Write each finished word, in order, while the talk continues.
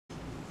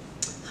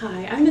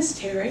Hi, I'm Miss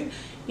Terry,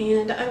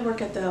 and I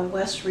work at the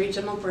West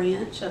Regional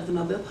Branch of the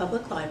Mobile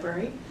Public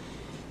Library.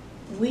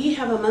 We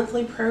have a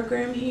monthly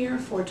program here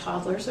for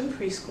toddlers and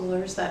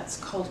preschoolers that's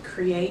called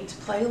Create,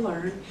 Play,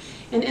 Learn.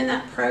 And in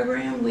that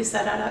program, we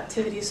set out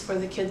activities for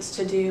the kids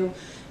to do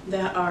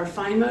that are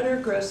fine motor,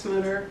 gross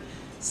motor,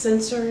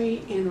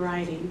 sensory, and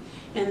writing.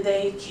 And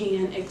they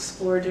can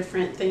explore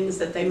different things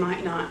that they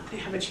might not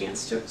have a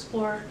chance to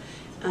explore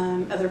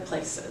other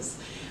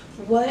places.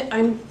 What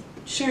I'm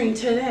sharing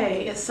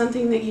today is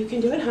something that you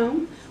can do at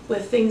home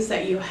with things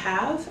that you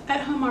have at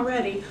home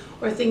already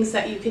or things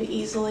that you can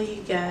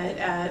easily get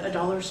at a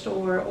dollar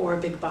store or a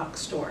big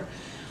box store.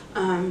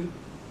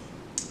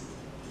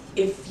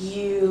 If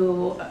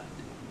you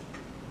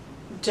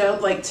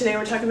don't, like today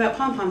we're talking about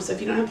pom-poms, so if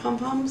you don't have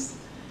pom-poms,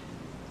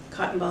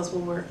 cotton balls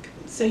will work.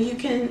 So you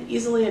can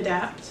easily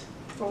adapt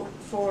for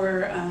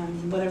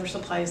whatever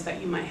supplies that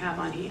you might have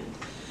on hand.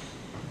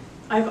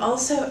 I've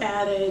also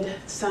added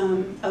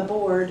a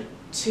board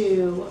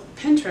to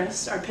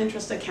Pinterest, our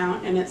Pinterest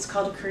account, and it's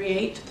called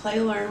Create,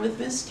 Play, Learn with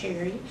Miss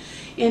Terry,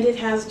 and it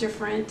has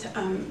different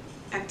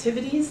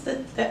activities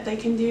that they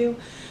can do,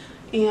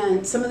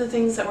 and some of the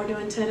things that we're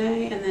doing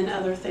today, and then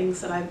other things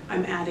that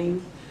I'm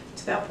adding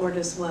to that board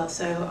as well.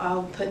 So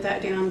I'll put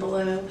that down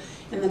below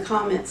in the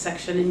comments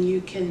section, and you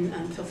can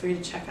feel free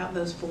to check out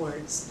those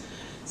boards.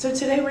 So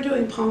today we're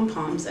doing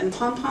pom-poms, and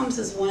pom-poms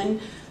is one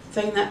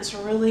thing that's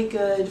really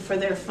good for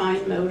their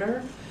fine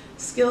motor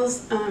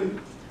skills.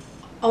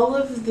 All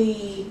of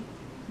the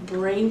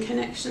brain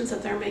connections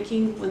that they're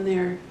making when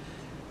they're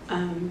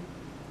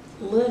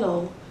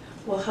little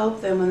will help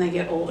them when they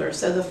get older.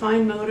 So the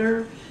fine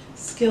motor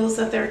skills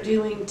that they're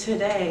doing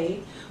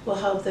today will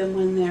help them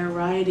when they're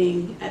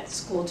riding at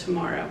school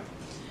tomorrow.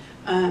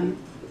 I've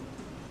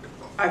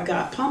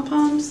got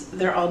pom-poms.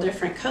 They're all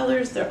different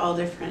colors. They're all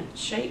different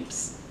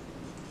shapes.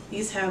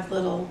 These have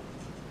little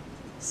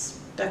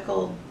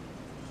speckled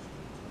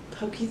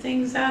pokey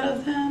things out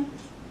of them.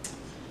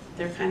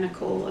 They're kind of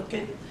cool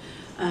looking.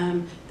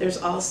 There's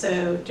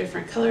also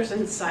different colors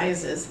and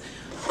sizes.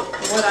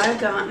 What I've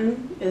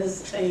gotten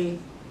is a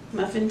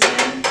muffin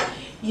tin.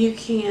 You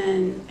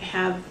can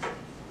have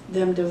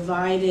them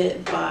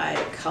divided by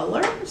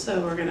color.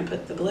 So we're going to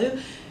put the blue,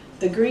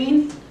 the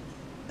green,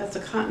 that's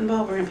a cotton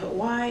ball. We're going to put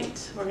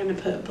white, we're going to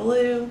put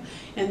blue,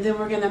 and then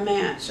we're going to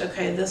match.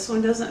 Okay, this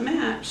one doesn't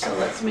match, so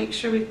let's make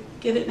sure we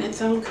get it in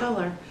its own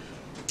color.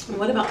 And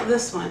what about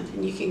this one?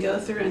 And you can go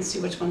through and see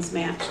which ones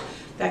match.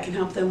 That can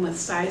help them with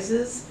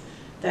sizes,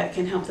 that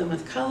can help them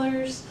with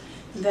colors,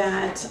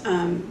 that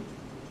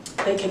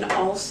they can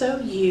also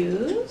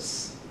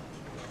use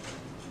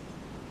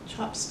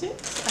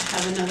chopsticks. I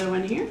have another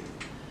one here.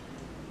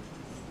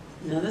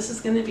 Now this is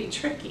going to be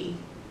tricky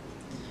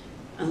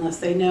unless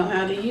they know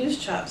how to use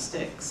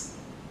chopsticks.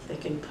 They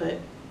can put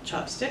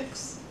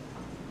chopsticks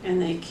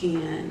and they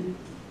can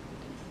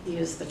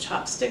use the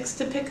chopsticks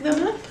to pick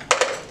them up.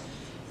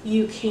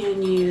 You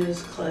can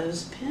use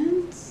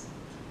clothespins.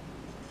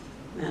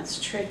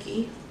 That's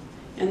tricky,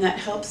 and that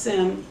helps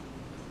them.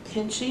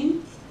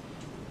 Pinching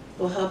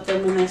will help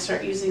them when they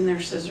start using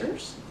their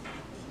scissors.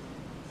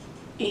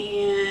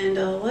 And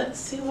let's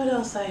see what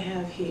else I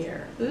have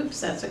here. Oops,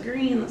 that's a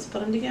green. Let's put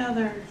them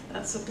together.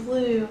 That's a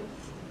blue.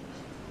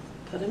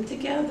 Put them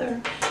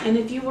together. And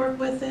if you work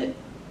with it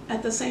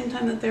at the same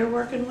time that they're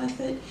working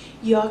with it,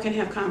 you all can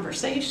have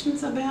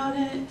conversations about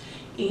it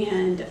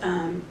and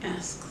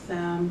ask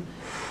them,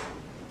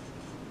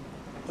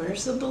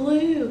 where's the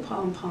blue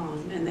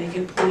pom-pom? And they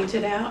can point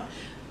it out.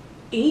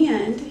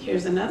 And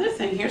here's another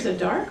thing. Here's a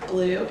dark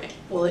blue.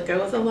 Will it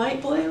go with a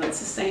light blue? It's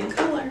the same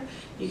color.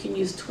 You can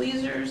use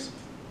tweezers.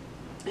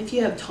 If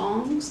you have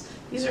tongs,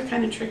 these are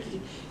kind of tricky.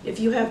 If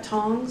you have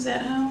tongs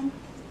at home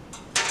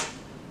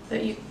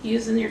that you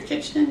use in your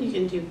kitchen, you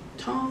can do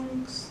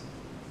tongs.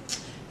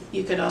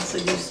 You could also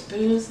do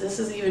spoons. This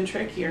is even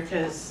trickier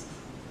because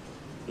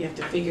you have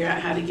to figure out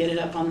how to get it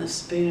up on the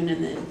spoon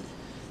and then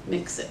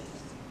mix it.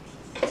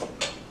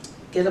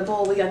 Get a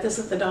bowl. We got this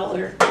at the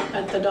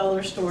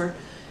dollar store.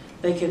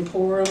 They can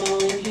pour them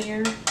all in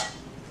here.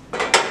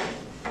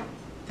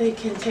 They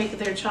can take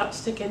their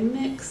chopstick and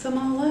mix them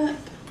all up.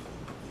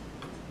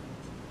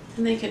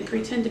 And they can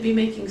pretend to be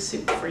making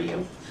soup for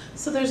you.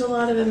 So there's a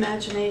lot of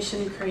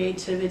imagination and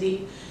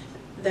creativity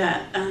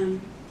that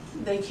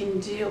they can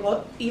do,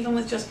 well, even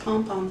with just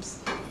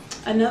pom-poms.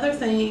 Another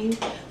thing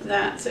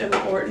that's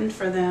important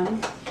for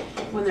them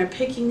when they're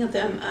picking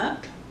them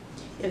up,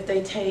 if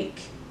they take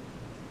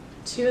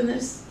two in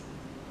this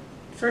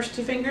first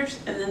two fingers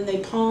and then they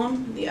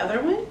palm the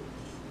other one,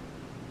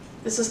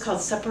 this is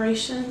called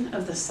separation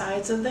of the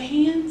sides of the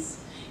hands,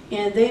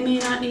 and they may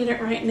not need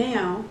it right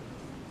now,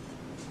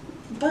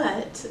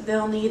 but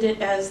they'll need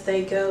it as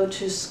they go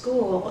to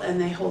school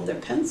and they hold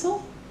their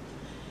pencil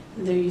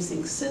and they're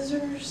using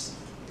scissors.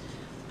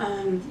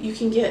 You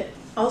can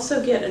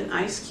also get an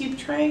ice cube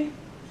tray,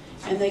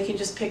 and they can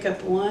just pick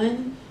up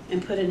one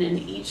and put it in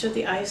each of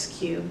the ice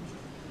cube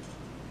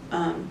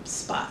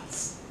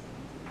spots.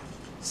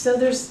 So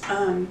there's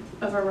a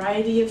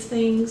variety of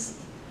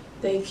things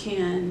they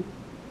can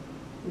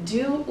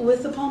do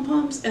with the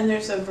pom-poms, and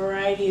there's a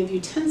variety of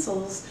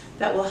utensils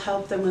that will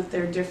help them with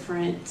their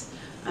different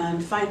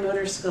fine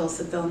motor skills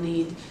that they'll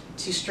need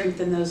to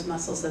strengthen those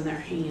muscles in their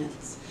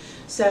hands.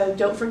 So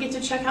don't forget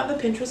to check out the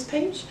Pinterest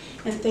page,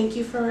 and thank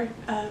you for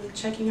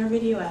checking our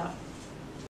video out.